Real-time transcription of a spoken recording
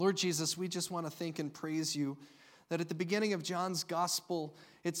Lord Jesus, we just want to thank and praise you that at the beginning of John's gospel,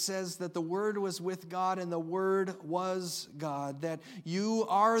 it says that the Word was with God and the Word was God, that you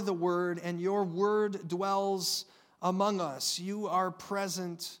are the Word and your Word dwells among us. You are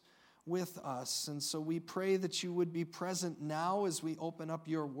present with us. And so we pray that you would be present now as we open up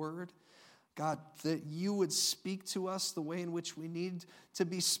your Word. God, that you would speak to us the way in which we need to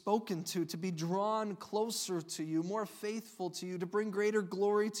be spoken to be drawn closer to you, more faithful to you, to bring greater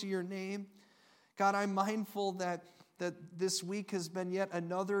glory to your name. God, I'm mindful that this week has been yet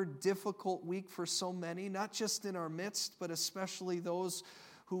another difficult week for so many, not just in our midst, but especially those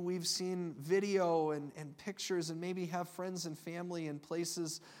who we've seen video and pictures and maybe have friends and family in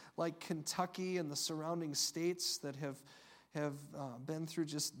places like Kentucky and the surrounding states that have been through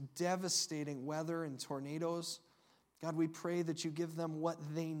just devastating weather and tornadoes. God, we pray that you give them what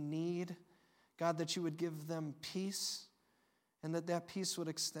they need. God, that you would give them peace, and that peace would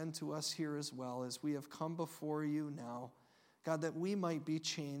extend to us here as well as we have come before you now. God, that we might be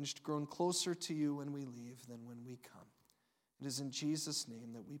changed, grown closer to you when we leave than when we come. It is in Jesus'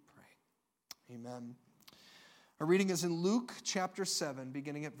 name that we pray. Amen. Our reading is in Luke chapter 7,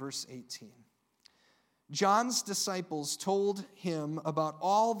 beginning at verse 18. John's disciples told him about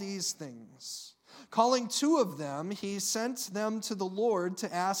all these things. Calling two of them, he sent them to the Lord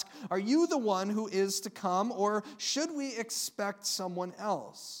to ask, "Are you the one who is to come, or should we expect someone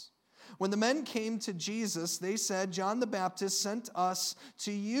else?" When the men came to Jesus, they said, "John the Baptist sent us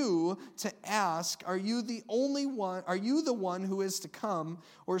to you to ask, are you the one who is to come,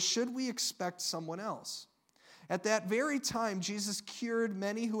 or should we expect someone else?" At that very time, Jesus cured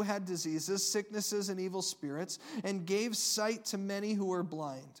many who had diseases, sicknesses, and evil spirits, and gave sight to many who were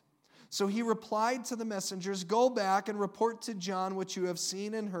blind. So he replied to the messengers, "Go back and report to John what you have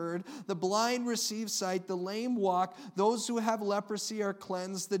seen and heard. The blind receive sight, the lame walk, those who have leprosy are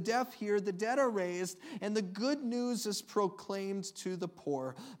cleansed, the deaf hear, the dead are raised, and the good news is proclaimed to the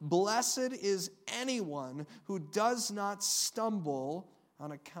poor. Blessed is anyone who does not stumble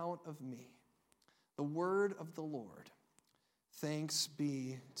on account of me." The word of the Lord. Thanks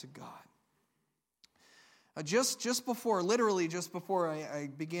be to God. Just before I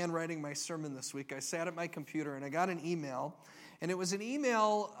began writing my sermon this week, I sat at my computer and I got an email. And it was an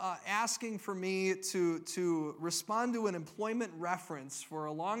email asking for me to respond to an employment reference for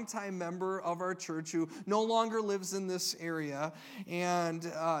a longtime member of our church who no longer lives in this area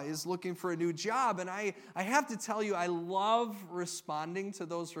and is looking for a new job. And I have to tell you, I love responding to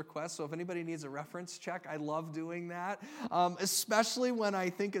those requests. So if anybody needs a reference check, I love doing that, especially when I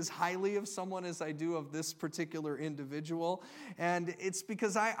think as highly of someone as I do of this particular individual. And it's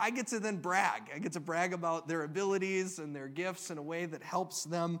because I get to then brag. I get to brag about their abilities and their gifts in a way that helps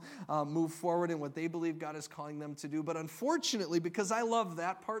them move forward in what they believe God is calling them to do. But unfortunately, because I love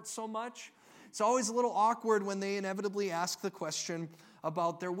that part so much, it's always a little awkward when they inevitably ask the question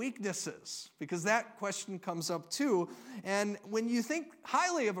about their weaknesses, because that question comes up too. And when you think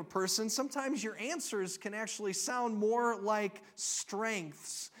highly of a person, sometimes your answers can actually sound more like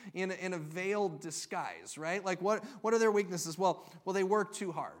strengths in a veiled disguise, right? Like what are their weaknesses? Well, they work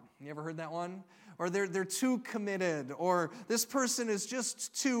too hard. You ever heard that one? Or they're too committed, or this person is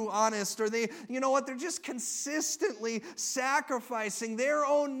just too honest, or they're just consistently sacrificing their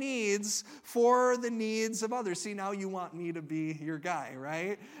own needs for the needs of others. See, now you want me to be your guy,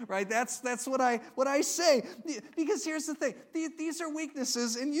 right? Right? That's what I say. Because here's the thing. These are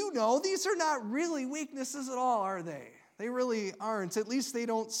weaknesses, and these are not really weaknesses at all, are they? They really aren't. At least they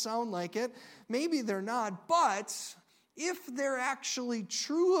don't sound like it. Maybe they're not, but if they're actually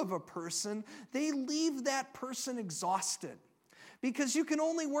true of a person, they leave that person exhausted. Because you can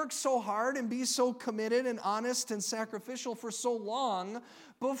only work so hard and be so committed and honest and sacrificial for so long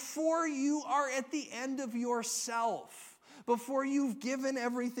before you are at the end of yourself, before you've given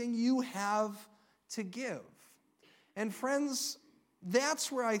everything you have to give. And friends,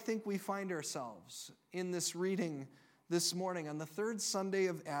 that's where I think we find ourselves in this reading this morning on the third Sunday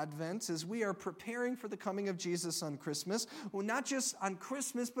of Advent, as we are preparing for the coming of Jesus on Christmas. Well, not just on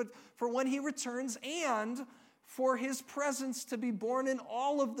Christmas, but for when he returns, and for his presence to be born in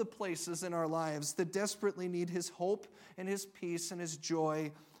all of the places in our lives that desperately need his hope and his peace and his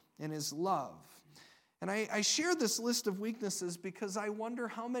joy and his love. And I share this list of weaknesses because I wonder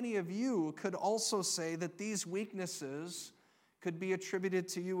how many of you could also say that these weaknesses could be attributed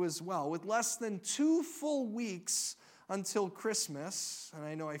to you as well. With less than 2 full weeks until Christmas, and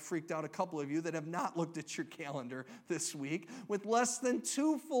I know I freaked out a couple of you that have not looked at your calendar this week, with less than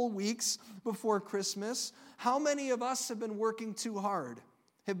 2 full weeks before Christmas, how many of us have been working too hard?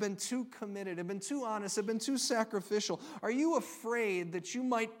 have been too committed, have been too honest, have been too sacrificial? Are you afraid that you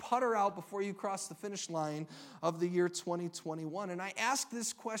might putter out before you cross the finish line of the year 2021? And I ask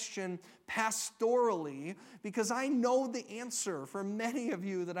this question pastorally because I know the answer for many of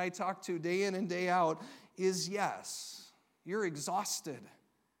you that I talk to day in and day out is yes. You're exhausted.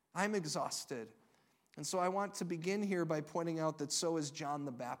 I'm exhausted. And so I want to begin here by pointing out that so is John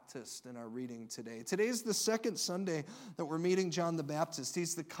the Baptist in our reading today. Today is the second Sunday that we're meeting John the Baptist.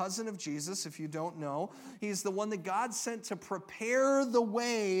 He's the cousin of Jesus, if you don't know. He's the one that God sent to prepare the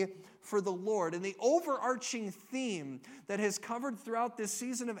way for the Lord. And the overarching theme that has covered throughout this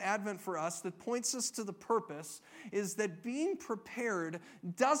season of Advent for us that points us to the purpose is that being prepared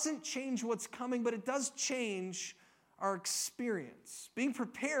doesn't change what's coming, but it does change our experience. Being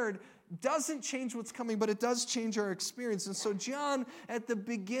prepared doesn't change what's coming, but it does change our experience. And so John, at the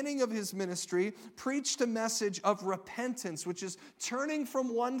beginning of his ministry, preached a message of repentance, which is turning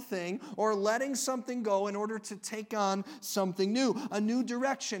from one thing or letting something go in order to take on something new, a new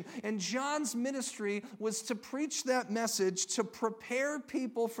direction. And John's ministry was to preach that message to prepare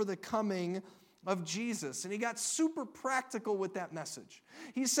people for the coming of Jesus. And he got super practical with that message.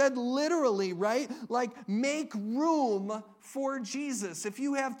 He said literally, right? Like, make room for Jesus. If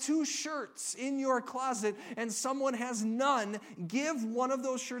you have 2 shirts in your closet and someone has none, give one of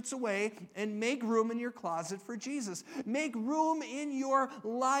those shirts away and make room in your closet for Jesus. Make room in your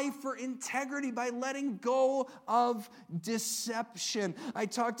life for integrity by letting go of deception. I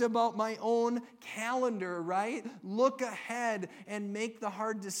talked about my own calendar, right? Look ahead and make the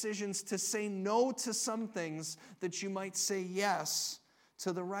hard decisions to say no to some things that you might say yes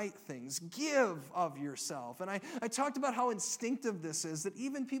to the right things. Give of yourself. And I talked about how instinctive this is, that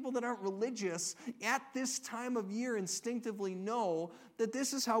even people that aren't religious at this time of year instinctively know that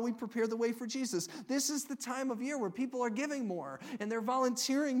this is how we prepare the way for Jesus. This is the time of year where people are giving more, and they're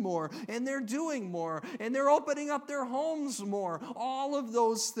volunteering more, and they're doing more, and they're opening up their homes more. All of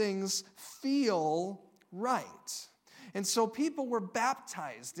those things feel right. And so people were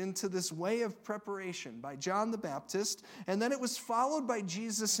baptized into this way of preparation by John the Baptist, and then it was followed by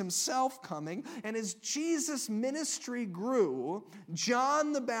Jesus himself coming. And as Jesus' ministry grew,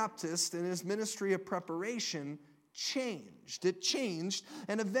 John the Baptist and his ministry of preparation changed. It changed,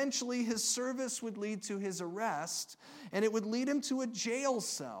 and eventually his service would lead to his arrest, and it would lead him to a jail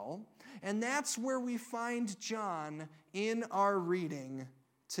cell. And that's where we find John in our reading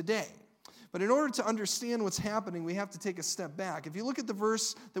today. But in order to understand what's happening, we have to take a step back. If you look at the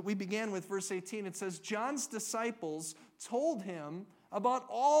verse that we began with, verse 18, it says, John's disciples told him about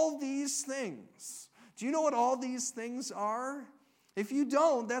all these things. Do you know what all these things are? If you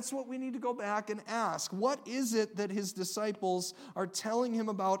don't, that's what we need to go back and ask. What is it that his disciples are telling him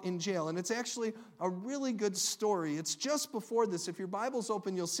about in jail? And it's actually a really good story. It's just before this. If your Bible's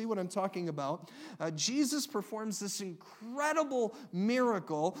open, you'll see what I'm talking about. Jesus performs this incredible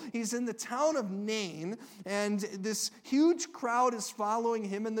miracle. He's in the town of Nain, and this huge crowd is following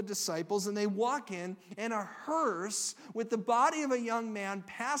him and the disciples, and they walk in, and a hearse with the body of a young man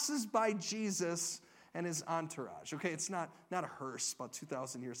passes by Jesus and his entourage. Okay, it's not a hearse. About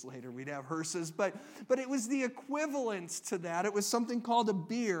 2,000 years later, we'd have hearses, but it was the equivalent to that. It was something called a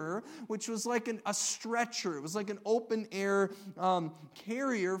bier, which was like a stretcher. It was like an open-air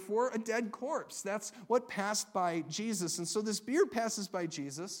carrier for a dead corpse. That's what passed by Jesus. And so this bier passes by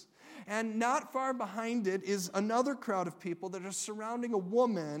Jesus, and not far behind it is another crowd of people that are surrounding a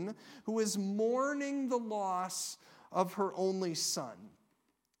woman who is mourning the loss of her only son.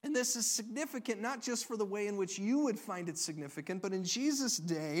 And this is significant not just for the way in which you would find it significant, but in Jesus'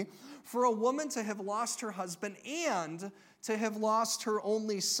 day, for a woman to have lost her husband and to have lost her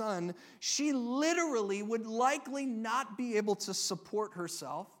only son, she literally would likely not be able to support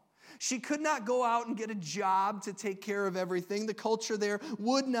herself. She could not go out and get a job to take care of everything. The culture there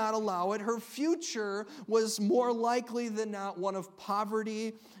would not allow it. Her future was more likely than not one of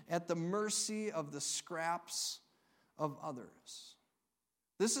poverty at the mercy of the scraps of others.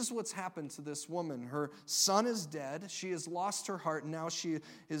 This is what's happened to this woman. Her son is dead. She has lost her heart, and now she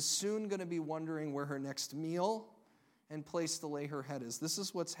is soon going to be wondering where her next meal and place to lay her head is. This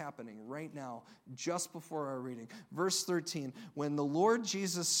is what's happening right now, just before our reading. Verse 13, when the Lord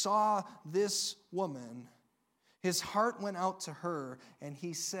Jesus saw this woman, his heart went out to her, and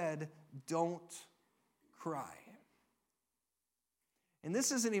he said, "Don't cry." And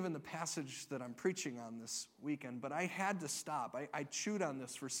this isn't even the passage that I'm preaching on this weekend, but I had to stop. I chewed on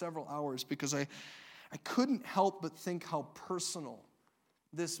this for several hours because I couldn't help but think how personal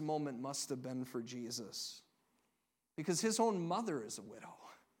this moment must have been for Jesus. Because his own mother is a widow.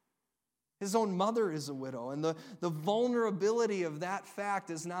 His own mother is a widow, and the vulnerability of that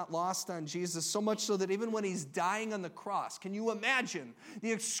fact is not lost on Jesus, so much so that even when he's dying on the cross, can you imagine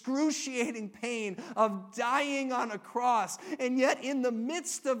the excruciating pain of dying on a cross? And yet in the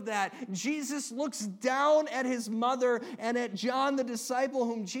midst of that, Jesus looks down at his mother and at John, the disciple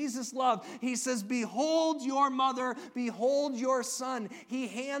whom Jesus loved. He says, "Behold your mother, behold your son." He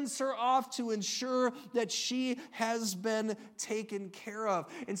hands her off to ensure that she has been taken care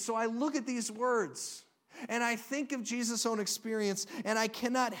of. And so I look at these words, and I think of Jesus' own experience, and I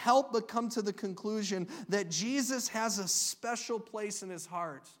cannot help but come to the conclusion that Jesus has a special place in his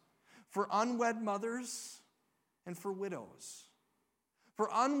heart for unwed mothers and for widows. For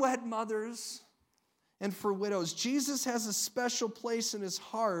unwed mothers and for widows. Jesus has a special place in his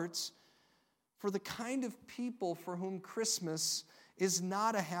heart for the kind of people for whom Christmas is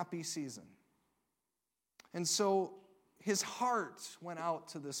not a happy season. And so his heart went out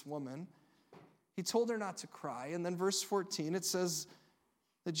to this woman. He told her not to cry. And then verse 14, it says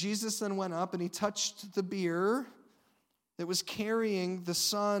that Jesus then went up and he touched the bier that was carrying the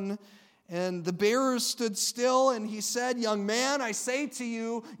son. And the bearers stood still, and he said, "Young man, I say to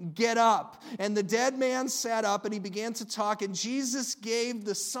you, get up." And the dead man sat up, and he began to talk. And Jesus gave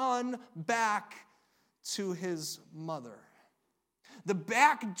the son back to his mother. The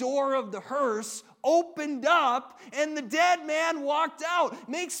back door of the hearse opened up and the dead man walked out.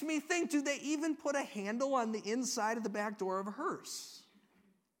 Makes me think, do they even put a handle on the inside of the back door of a hearse?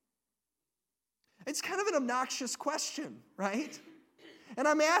 It's kind of an obnoxious question, right? And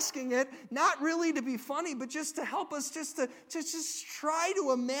I'm asking it not really to be funny, but just to help us just try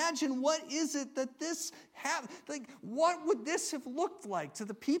to imagine what is it that this like what would this have looked like to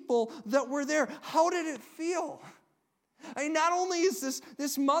the people that were there? How did it feel? I mean, not only is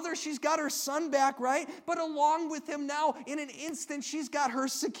this mother, she's got her son back, right? But along with him now, in an instant, she's got her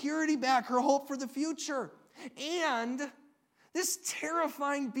security back, her hope for the future. And this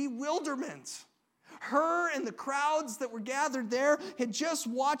terrifying bewilderment. Her and the crowds that were gathered there had just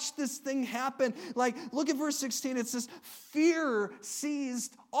watched this thing happen. Like, look at verse 16. It says, fear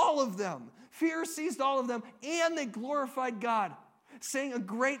seized all of them. Fear seized all of them, and they glorified God, saying, "A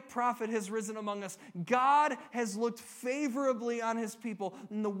great prophet has risen among us. God has looked favorably on his people."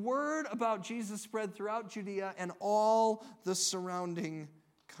 And the word about Jesus spread throughout Judea and all the surrounding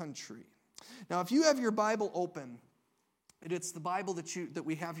country. Now, if you have your Bible open, and it's the Bible that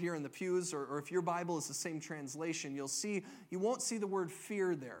we have here in the pews, or if your Bible is the same translation, you won't see the word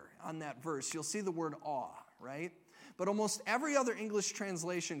fear there on that verse. You'll see the word awe, right? But almost every other English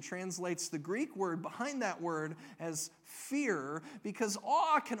translation translates the Greek word behind that word as fear, because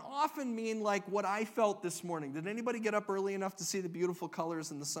awe can often mean like what I felt this morning. Did anybody get up early enough to see the beautiful colors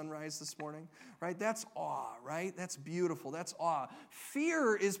in the sunrise this morning? Right? That's awe, right? That's beautiful. That's awe.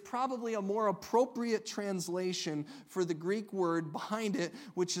 Fear is probably a more appropriate translation for the Greek word behind it,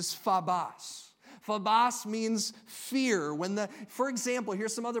 which is phobos. Phobos means fear. For example,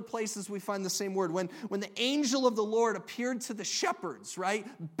 here's some other places we find the same word. When the angel of the Lord appeared to the shepherds, right?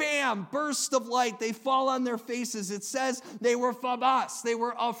 Bam, burst of light. They fall on their faces. It says they were phobos. They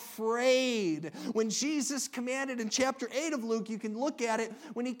were afraid. When Jesus commanded in chapter 8 of Luke, you can look at it,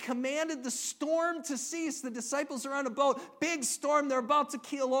 when he commanded the storm to cease, the disciples are on a boat, big storm, they're about to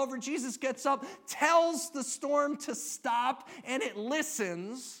keel over. Jesus gets up, tells the storm to stop, and it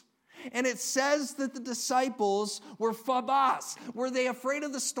listens. And it says that the disciples were phobos. Were they afraid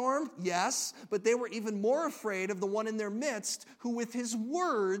of the storm? Yes, but they were even more afraid of the one in their midst who with his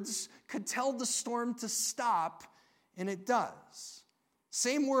words could tell the storm to stop, and it does.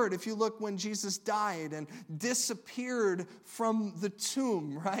 Same word if you look when Jesus died and disappeared from the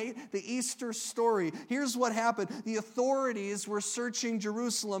tomb, right? The Easter story. Here's what happened. The authorities were searching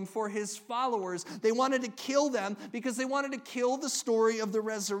Jerusalem for his followers. They wanted to kill them because they wanted to kill the story of the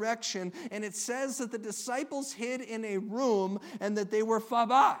resurrection. And it says that the disciples hid in a room and that they were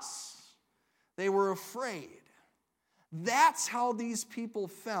phobos. They were afraid. That's how these people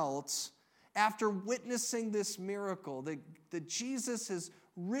felt after witnessing this miracle, that Jesus has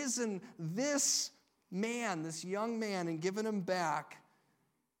risen this man, this young man, and given him back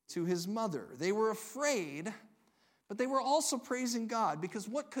to his mother. They were afraid, but they were also praising God, because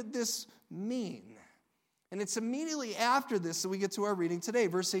what could this mean? And it's immediately after this that we get to our reading today.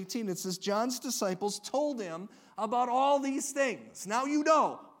 Verse 18, it says, John's disciples told him about all these things. Now you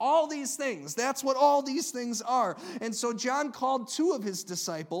know, all these things. That's what all these things are. And so John called two of his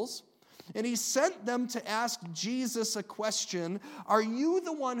disciples, and he sent them to ask Jesus a question. Are you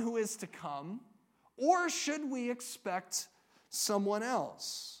the one who is to come, or should we expect someone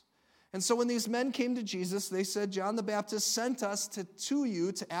else? And so when these men came to Jesus, they said, John the Baptist sent us to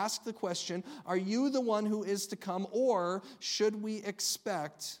you to ask the question, are you the one who is to come, or should we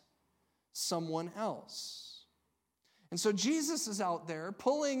expect someone else? And so Jesus is out there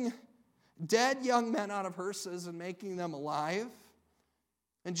pulling dead young men out of hearses and making them alive.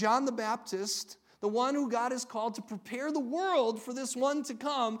 And John the Baptist, the one who God has called to prepare the world for this one to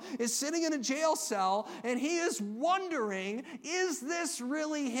come, is sitting in a jail cell, and he is wondering, is this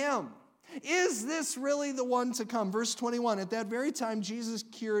really him? Is this really the one to come? Verse 21, at that very time, Jesus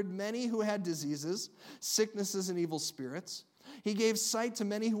cured many who had diseases, sicknesses, and evil spirits. He gave sight to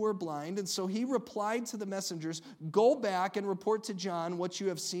many who were blind, and so he replied to the messengers, go back and report to John what you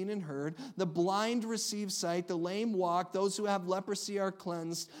have seen and heard. The blind receive sight, the lame walk, those who have leprosy are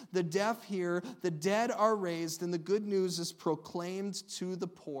cleansed, the deaf hear, the dead are raised, and the good news is proclaimed to the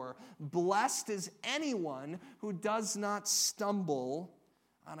poor. Blessed is anyone who does not stumble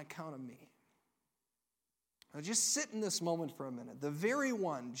on account of me. Now just sit in this moment for a minute. The very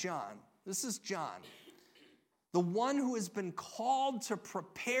one, John, this is John, the one who has been called to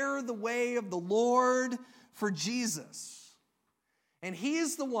prepare the way of the Lord for Jesus. And he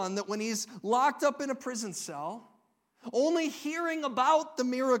is the one that when he's locked up in a prison cell, only hearing about the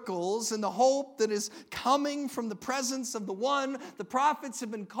miracles and the hope that is coming from the presence of the one the prophets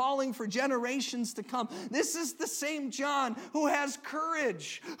have been calling for generations to come. This is the same John who has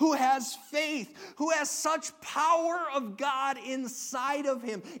courage, who has faith, who has such power of God inside of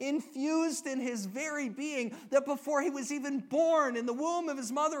him, infused in his very being, that before he was even born in the womb of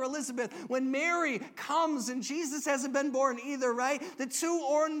his mother Elizabeth, when Mary comes and Jesus hasn't been born either, right? The two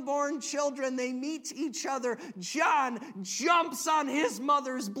unborn children, they meet each other. John jumps on his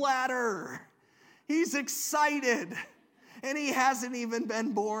mother's bladder. He's excited, and he hasn't even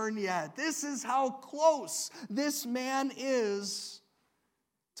been born yet. This is how close this man is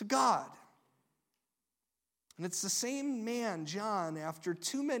to God. And it's the same man, John, after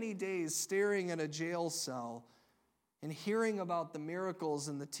too many days staring at a jail cell and hearing about the miracles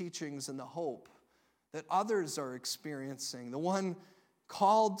and the teachings and the hope that others are experiencing. The one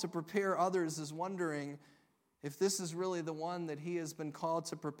called to prepare others is wondering if this is really the one that he has been called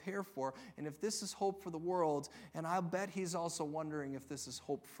to prepare for, and if this is hope for the world, and I'll bet he's also wondering if this is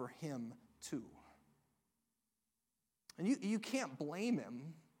hope for him too. And you can't blame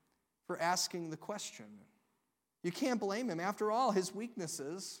him for asking the question. You can't blame him. After all, his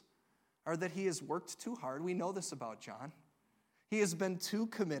weaknesses are that he has worked too hard. We know this about John. He has been too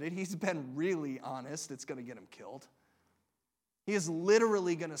committed. He's been really honest. It's going to get him killed. He is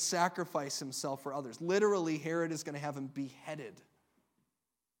literally going to sacrifice himself for others. Literally, Herod is going to have him beheaded.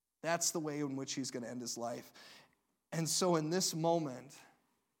 That's the way in which he's going to end his life. And so in this moment,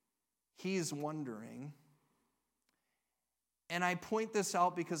 he's wondering, and I point this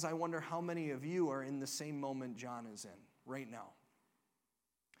out because I wonder how many of you are in the same moment John is in right now.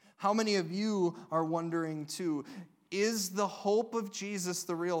 How many of you are wondering too, is the hope of Jesus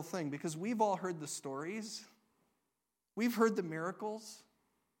the real thing? Because we've all heard the stories. We've heard the miracles.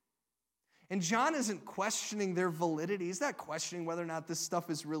 And John isn't questioning their validity. He's not questioning whether or not this stuff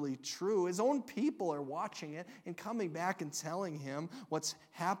is really true. His own people are watching it and coming back and telling him what's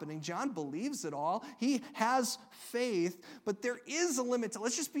happening. John believes it all. He has faith, but there is a limit.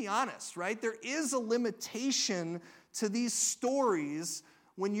 Let's just be honest, right? There is a limitation to these stories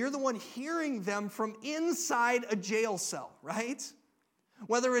when you're the one hearing them from inside a jail cell, right?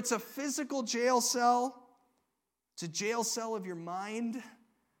 Whether it's a physical jail cell, it's a jail cell of your mind,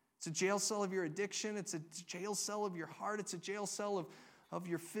 it's a jail cell of your addiction, it's a jail cell of your heart, it's a jail cell of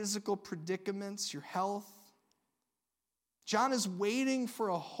your physical predicaments, your health. John is waiting for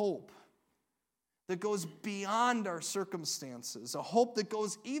a hope that goes beyond our circumstances, a hope that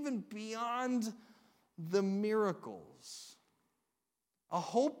goes even beyond the miracles, a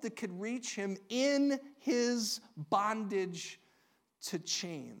hope that could reach him in his bondage to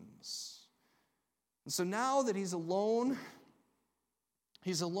chains. And so now that he's alone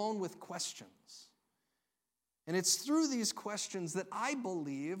with questions. And it's through these questions that I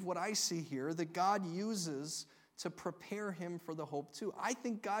believe, what I see here, that God uses to prepare him for the hope too. I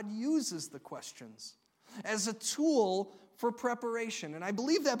think God uses the questions as a tool for preparation. And I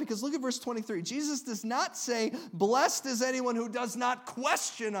believe that because look at verse 23. Jesus does not say, blessed is anyone who does not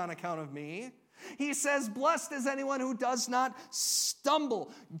question on account of me. He says, blessed is anyone who does not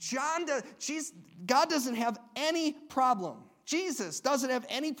stumble. God doesn't have any problem. Jesus doesn't have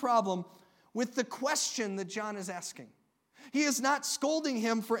any problem with the question that John is asking. He is not scolding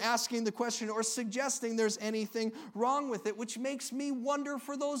him for asking the question or suggesting there's anything wrong with it, which makes me wonder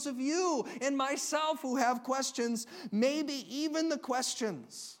for those of you and myself who have questions, maybe even the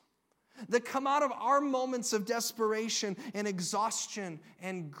questions that come out of our moments of desperation and exhaustion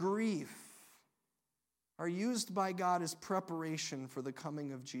and grief are used by God as preparation for the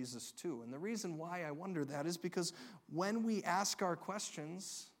coming of Jesus too. And the reason why I wonder that is because when we ask our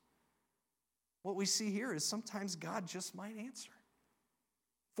questions, what we see here is sometimes God just might answer.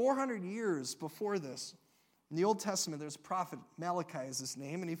 400 years before this, in the Old Testament, there's a prophet, Malachi is his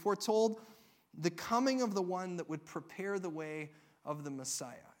name, and he foretold the coming of the one that would prepare the way of the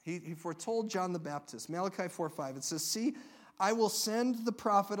Messiah. He foretold John the Baptist. Malachi 4:5, it says, "See, I will send the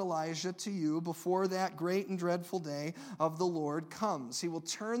prophet Elijah to you before that great and dreadful day of the Lord comes. He will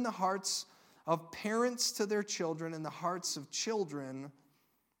turn the hearts of parents to their children and the hearts of children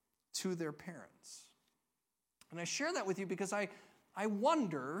to their parents." And I share that with you because I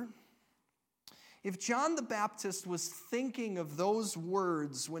wonder if John the Baptist was thinking of those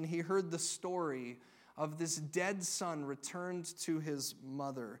words when he heard the story of this dead son returned to his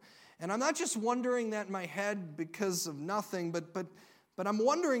mother. And I'm not just wondering that in my head because of nothing, but I'm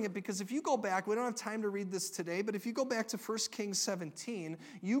wondering it because if you go back, we don't have time to read this today, but if you go back to 1 Kings 17,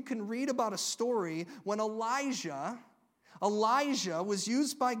 you can read about a story when Elijah was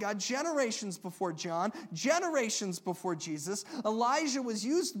used by God generations before John, generations before Jesus. Elijah was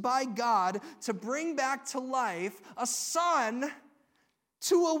used by God to bring back to life a son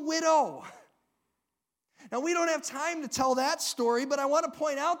to a widow. Now, we don't have time to tell that story, but I want to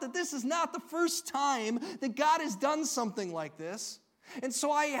point out that this is not the first time that God has done something like this. And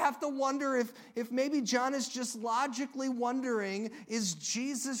so I have to wonder if maybe John is just logically wondering, is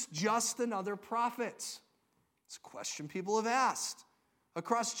Jesus just another prophet? It's a question people have asked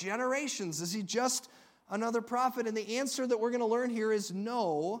across generations. Is he just another prophet? And the answer that we're going to learn here is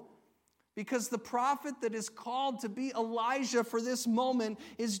no, because the prophet that is called to be Elijah for this moment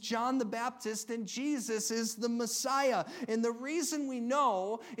is John the Baptist, and Jesus is the Messiah. And the reason we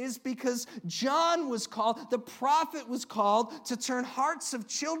know is because John was called, the prophet was called to turn hearts of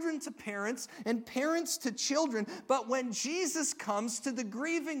children to parents and parents to children. But when Jesus comes to the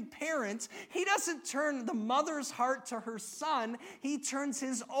grieving parent, he doesn't turn the mother's heart to her son. He turns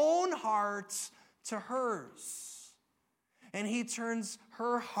his own heart to hers. And he turns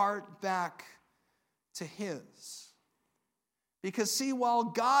her heart back to his. Because see, while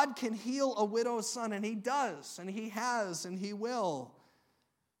God can heal a widow's son, and he does, and he has, and he will,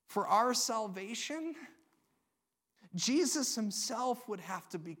 for our salvation, Jesus himself would have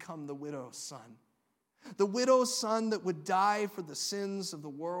to become the widow's son. The widow's son that would die for the sins of the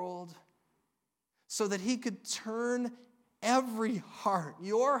world, so that he could turn every heart,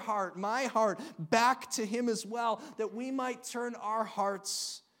 your heart, my heart, back to him as well, that we might turn our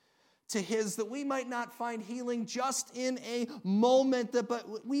hearts to his, that we might not find healing just in a moment,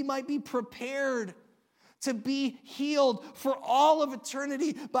 but we might be prepared to be healed for all of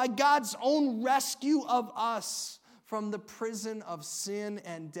eternity by God's own rescue of us from the prison of sin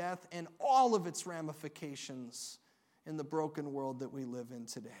and death and all of its ramifications in the broken world that we live in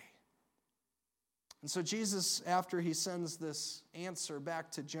today. And so Jesus, after he sends this answer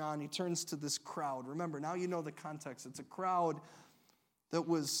back to John, he turns to this crowd. Remember, now you know the context. It's a crowd that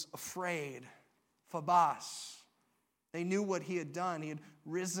was afraid. Phabos. They knew what he had done. He had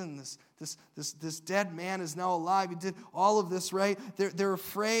risen. This dead man is now alive. He did all of this, right? They're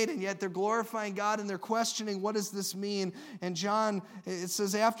afraid, and yet they're glorifying God, and they're questioning, what does this mean? And John, it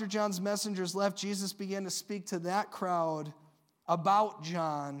says, after John's messengers left, Jesus began to speak to that crowd about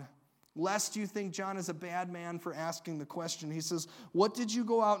John, lest you think John is a bad man for asking the question. He says, what did you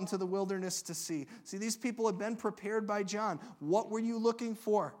go out into the wilderness to see? See, these people had been prepared by John. What were you looking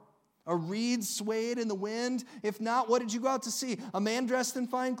for? A reed swayed in the wind? If not, what did you go out to see? A man dressed in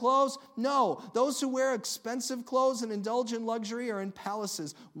fine clothes? No. Those who wear expensive clothes and indulge in luxury are in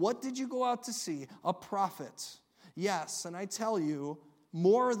palaces. What did you go out to see? A prophet. Yes, and I tell you,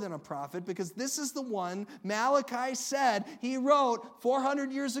 more than a prophet, because this is the one Malachi said, he wrote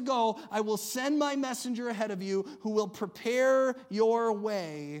 400 years ago, I will send my messenger ahead of you who will prepare your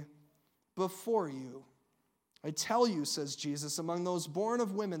way before you. I tell you, says Jesus, among those born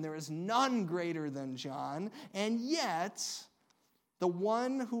of women, there is none greater than John, and yet the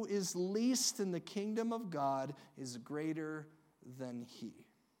one who is least in the kingdom of God is greater than he.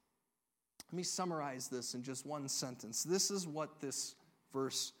 Let me summarize this in just one sentence. This is what this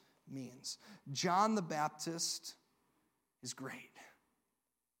verse means. John the Baptist is great.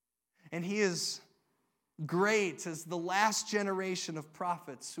 And he is great as the last generation of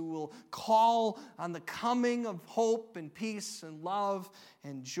prophets who will call on the coming of hope and peace and love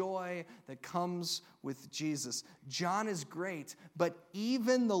and joy that comes with Jesus. John is great, but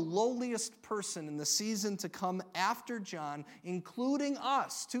even the lowliest person in the season to come after John, including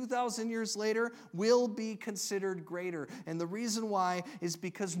us, 2,000 years later, will be considered greater. And the reason why is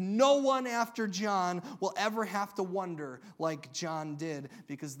because no one after John will ever have to wonder like John did,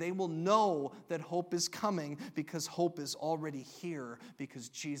 because they will know that hope is coming, because hope is already here, because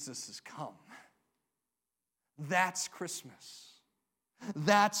Jesus has come. That's Christmas.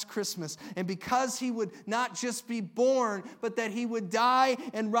 That's Christmas. And because he would not just be born, but that he would die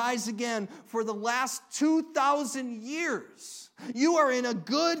and rise again for the last 2,000 years, you are in a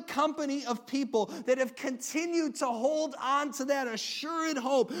good company of people that have continued to hold on to that assured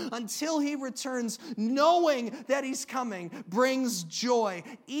hope until he returns, knowing that he's coming, brings joy,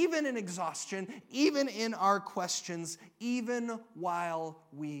 even in exhaustion, even in our questions, even while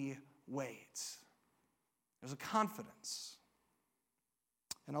we wait. There's a confidence.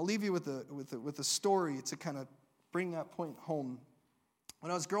 And I'll leave you with a story to kind of bring that point home.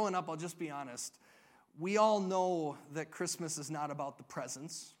 When I was growing up, I'll just be honest, we all know that Christmas is not about the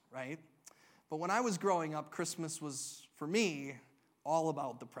presents, right? But when I was growing up, Christmas was, for me, all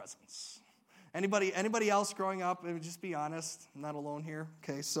about the presents. Anybody else growing up? Just be honest. I'm not alone here.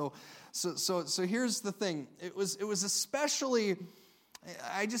 Okay, so here's the thing. It was especially.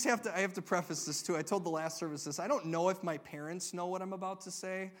 I have to preface this too. I told the last service this. I don't know if my parents know what I'm about to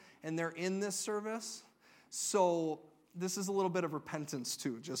say, and they're in this service. So this is a little bit of repentance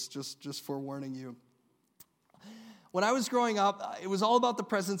too, just forewarning you. When I was growing up, it was all about the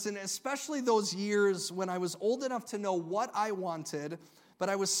presents, and especially those years when I was old enough to know what I wanted, but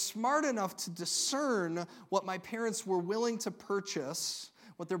I was smart enough to discern what my parents were willing to purchase,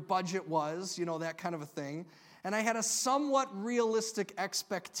 what their budget was, that kind of a thing. And I had a somewhat realistic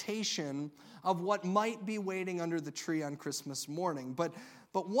expectation of what might be waiting under the tree on Christmas morning. But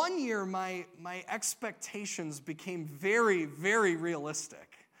one year, my expectations became very, very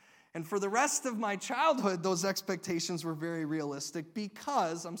realistic. And for the rest of my childhood, those expectations were very realistic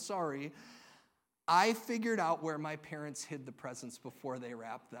because, I figured out where my parents hid the presents before they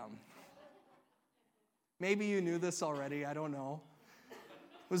wrapped them. Maybe you knew this already, I don't know.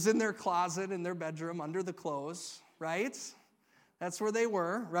 Was in their closet, in their bedroom, under the clothes, right? That's where they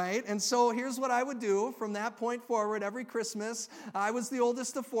were, right? And so here's what I would do from that point forward every Christmas. I was the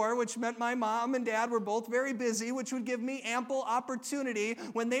oldest of four, which meant my mom and dad were both very busy, which would give me ample opportunity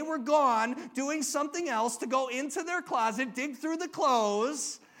when they were gone doing something else to go into their closet, dig through the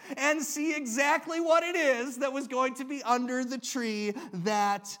clothes, and see exactly what it is that was going to be under the tree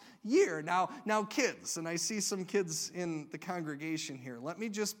that year. Now kids, and I see some kids in the congregation here. Let me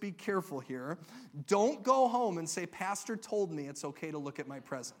just be careful here. Don't go home and say, Pastor told me it's okay to look at my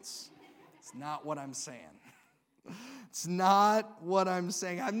presents. It's not what I'm saying. It's not what I'm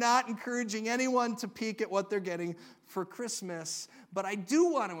saying. I'm not encouraging anyone to peek at what they're getting for Christmas, but I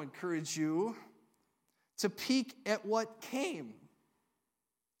do want to encourage you to peek at what came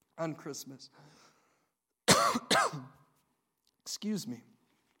on Christmas. Excuse me.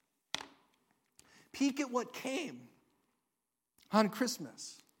 Peek at what came on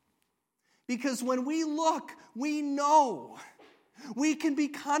Christmas. Because when we look, we know. We can be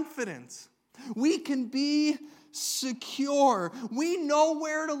confident. We can be secure. We know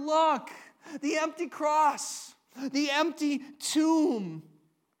where to look. The empty cross, the empty tomb.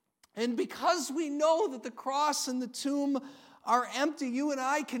 And because we know that the cross and the tomb are empty, you and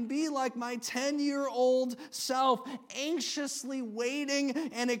I can be like my 10-year-old self, anxiously waiting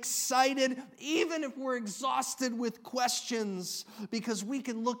and excited, even if we're exhausted with questions, because we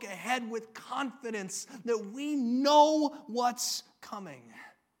can look ahead with confidence that we know what's coming.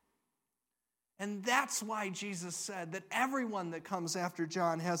 And that's why Jesus said that everyone that comes after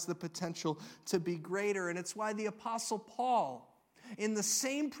John has the potential to be greater. And it's why the Apostle Paul, in the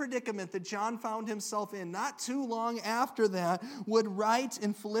same predicament that John found himself in, not too long after that, would write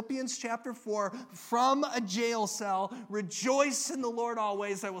in Philippians chapter 4, from a jail cell, "Rejoice in the Lord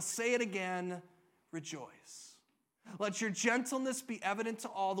always." I will say it again, rejoice. Let your gentleness be evident to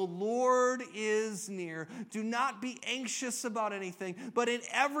all. The Lord is near. Do not be anxious about anything, but in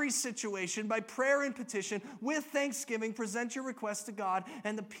every situation, by prayer and petition, with thanksgiving, present your requests to God,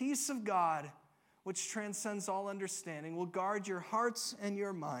 and the peace of God, which transcends all understanding, will guard your hearts and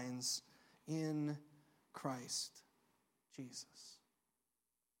your minds in Christ Jesus.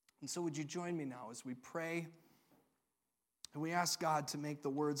 And so would you join me now as we pray and we ask God to make the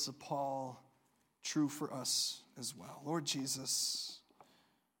words of Paul true for us as well. Lord Jesus,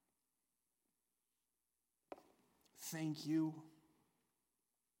 thank you.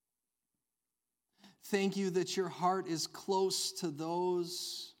 Thank you that your heart is close to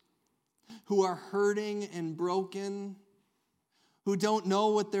those who are hurting and broken, who don't know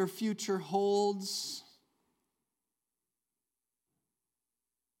what their future holds.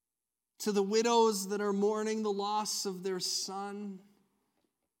 To the widows that are mourning the loss of their son,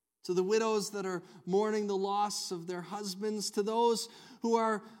 to the widows that are mourning the loss of their husbands, to those who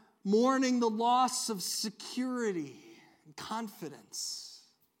are mourning the loss of security and confidence.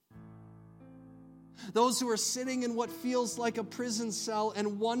 Those who are sitting in what feels like a prison cell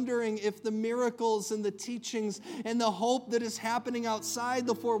and wondering if the miracles and the teachings and the hope that is happening outside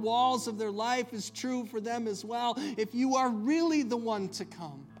the four walls of their life is true for them as well. If you are really the one to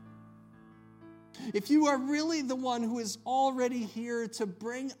come, if you are really the one who is already here to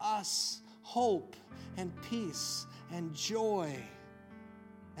bring us hope and peace and joy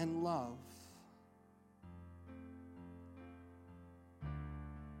and love.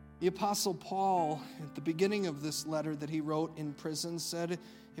 The Apostle Paul, at the beginning of this letter that he wrote in prison, said,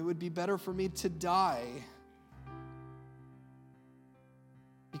 "It would be better for me to die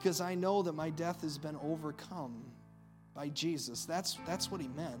because I know that my death has been overcome by Jesus." That's what he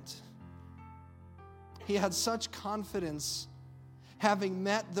meant. He had such confidence, having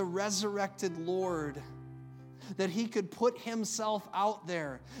met the resurrected Lord, that he could put himself out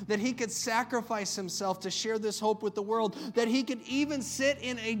there, that he could sacrifice himself to share this hope with the world, that he could even sit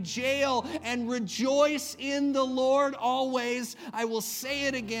in a jail and rejoice in the Lord always. I will say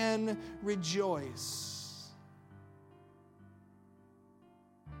it again, rejoice.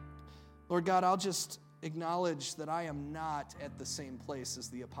 Lord God, I'll just acknowledge that I am not at the same place as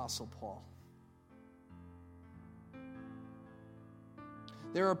the Apostle Paul.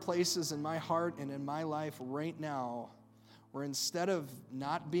 There are places in my heart and in my life right now where instead of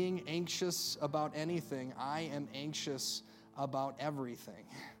not being anxious about anything, I am anxious about everything.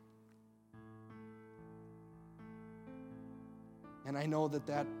 And I know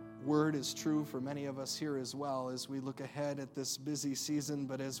that word is true for many of us here as well as we look ahead at this busy season,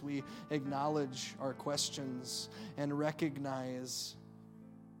 but as we acknowledge our questions and recognize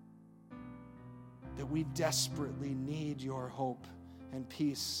that we desperately need your hope and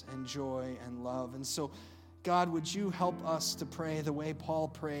peace and joy and love. And so, God, would you help us to pray the way Paul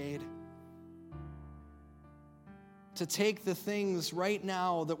prayed? To take the things right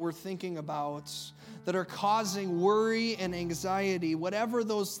now that we're thinking about that are causing worry and anxiety, whatever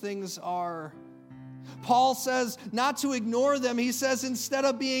those things are. Paul says not to ignore them. He says instead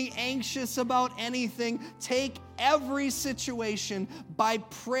of being anxious about anything, take every situation by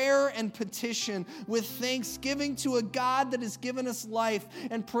prayer and petition with thanksgiving to a God that has given us life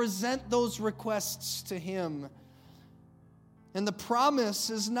and present those requests to him. And the promise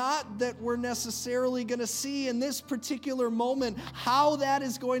is not that we're necessarily going to see in this particular moment how that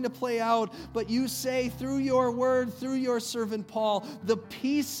is going to play out, but you say through your word, through your servant Paul, the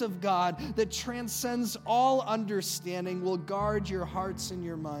peace of God that transcends all understanding will guard your hearts and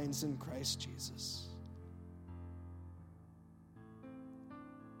your minds in Christ Jesus.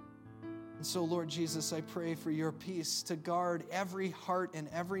 And so, Lord Jesus, I pray for your peace to guard every heart and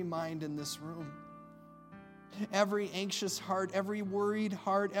every mind in this room. Every anxious heart, every worried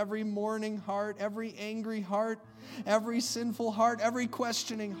heart, every mourning heart, every angry heart, every sinful heart, every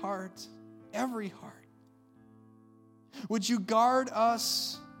questioning heart, every heart. Would you guard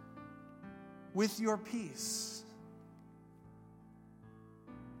us with your peace?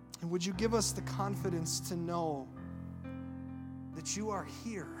 And would you give us the confidence to know that you are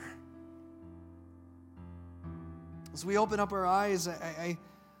here? As we open up our eyes, I